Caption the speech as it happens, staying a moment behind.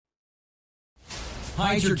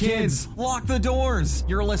Hide your kids. Lock the doors.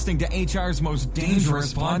 You're listening to HR's most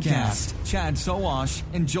dangerous podcast. Chad Sowash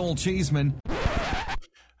and Joel Cheeseman.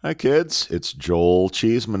 Hi, kids. It's Joel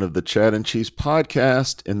Cheeseman of the Chad and Cheese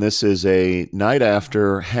podcast, and this is a night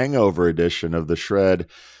after hangover edition of The Shred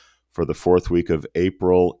for the fourth week of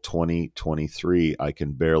April 2023. I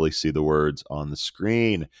can barely see the words on the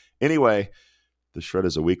screen. Anyway, The Shred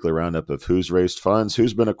is a weekly roundup of who's raised funds,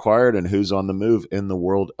 who's been acquired, and who's on the move in the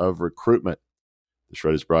world of recruitment. The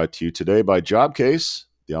Shred is brought to you today by Jobcase,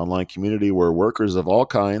 the online community where workers of all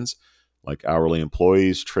kinds, like hourly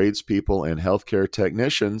employees, tradespeople, and healthcare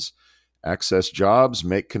technicians, access jobs,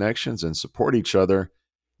 make connections, and support each other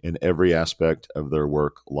in every aspect of their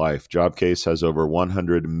work life. Jobcase has over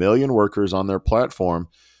 100 million workers on their platform,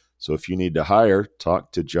 so if you need to hire,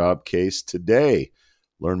 talk to Jobcase today.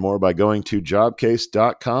 Learn more by going to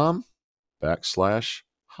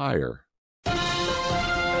jobcase.com/hire.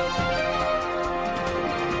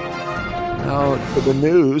 Now to the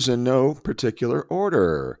news in no particular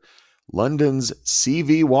order. London's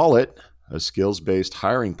CV Wallet, a skills-based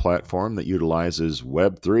hiring platform that utilizes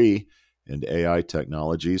Web3 and AI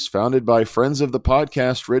technologies, founded by friends of the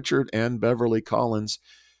podcast Richard and Beverly Collins,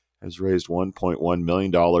 has raised $1.1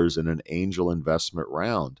 million in an angel investment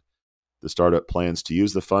round. The startup plans to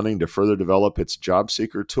use the funding to further develop its job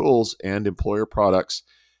seeker tools and employer products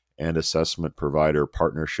and assessment provider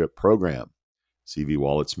partnership program. CV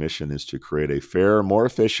Wallet's mission is to create a fair, more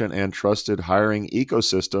efficient, and trusted hiring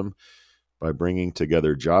ecosystem by bringing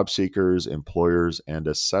together job seekers, employers, and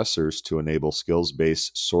assessors to enable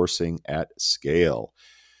skills-based sourcing at scale.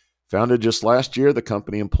 Founded just last year, the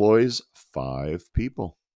company employs 5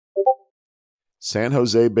 people. San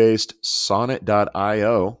Jose-based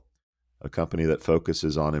Sonnet.io, a company that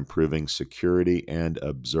focuses on improving security and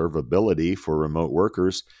observability for remote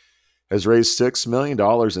workers, has raised $6 million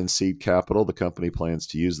in seed capital. The company plans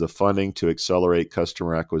to use the funding to accelerate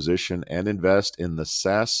customer acquisition and invest in the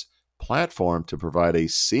SaaS platform to provide a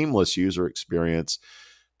seamless user experience,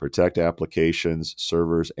 protect applications,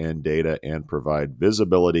 servers, and data, and provide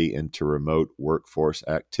visibility into remote workforce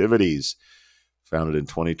activities. Founded in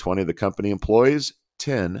 2020, the company employs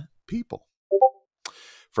 10 people.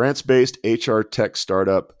 France-based HR tech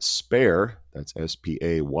startup Spayr, that's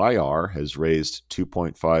S-P-A-Y-R, has raised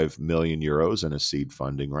 2.5 million euros in a seed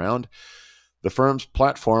funding round. The firm's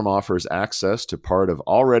platform offers access to part of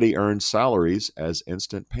already earned salaries as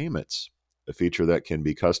instant payments, a feature that can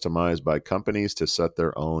be customized by companies to set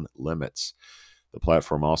their own limits. The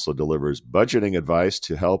platform also delivers budgeting advice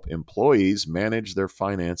to help employees manage their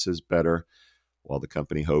finances better, while the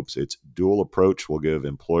company hopes its dual approach will give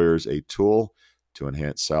employers a tool to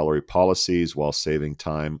enhance salary policies while saving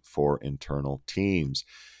time for internal teams.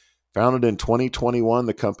 Founded in 2021,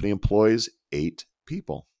 the company employs 8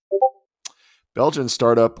 people. Belgian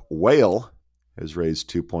startup Whale has raised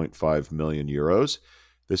 2.5 million euros.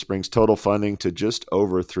 This brings total funding to just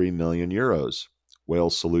over 3 million euros.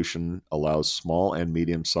 Whale's solution allows small and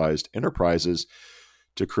medium-sized enterprises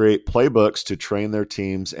to create playbooks to train their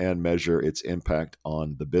teams and measure its impact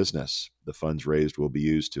on the business. The funds raised will be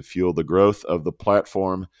used to fuel the growth of the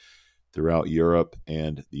platform throughout Europe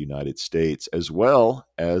and the United States, as well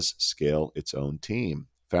as scale its own team.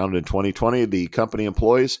 Founded in 2020, the company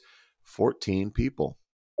employs 14 people.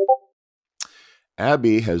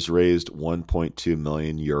 Abby has raised 1.2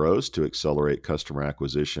 million euros to accelerate customer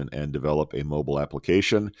acquisition and develop a mobile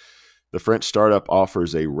application. The French startup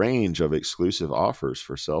offers a range of exclusive offers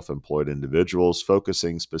for self-employed individuals,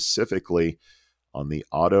 focusing specifically on the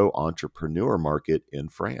auto entrepreneur market in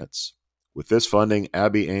France. With this funding,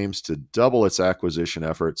 Abby aims to double its acquisition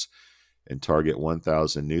efforts and target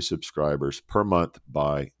 1,000 new subscribers per month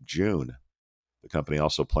by June. The company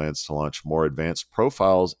also plans to launch more advanced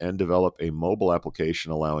profiles and develop a mobile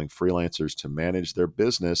application allowing freelancers to manage their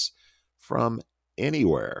business from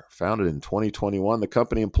anywhere. Founded in 2021, the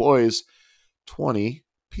company employs 20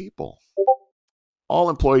 people. All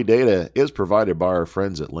employee data is provided by our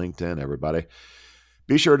friends at LinkedIn, everybody.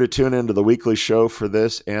 Be sure to tune into the weekly show for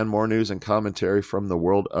this and more news and commentary from the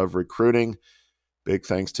world of recruiting. Big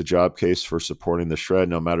thanks to Jobcase for supporting the Shred.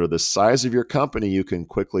 No matter the size of your company, you can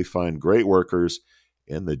quickly find great workers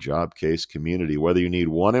in the Jobcase community. Whether you need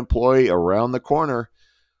one employee around the corner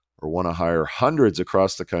or want to hire hundreds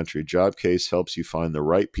across the country, Jobcase helps you find the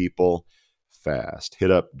right people fast.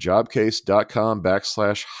 Hit up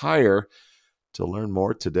jobcase.com/hire to learn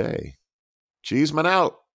more today. Cheeseman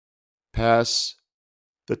out. Pass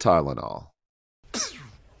the Tylenol.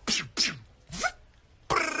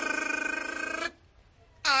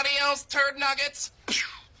 Adios, turd nuggets.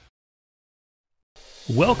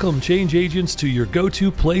 Welcome, change agents, to your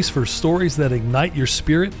go-to place for stories that ignite your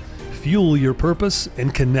spirit, fuel your purpose,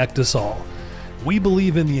 and connect us all. We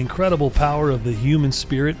believe in the incredible power of the human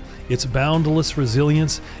spirit, its boundless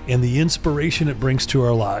resilience, and the inspiration it brings to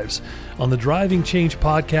our lives. On the Driving Change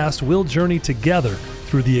podcast, we'll journey together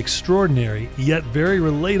through the extraordinary yet very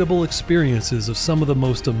relatable experiences of some of the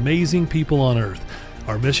most amazing people on earth.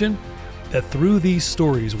 Our mission? That through these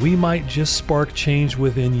stories, we might just spark change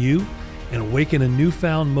within you and awaken a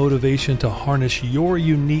newfound motivation to harness your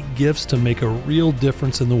unique gifts to make a real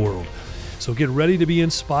difference in the world. So get ready to be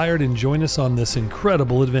inspired and join us on this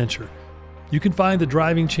incredible adventure. You can find the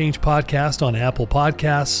Driving Change podcast on Apple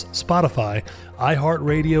Podcasts, Spotify,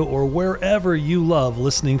 iHeartRadio, or wherever you love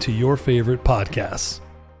listening to your favorite podcasts.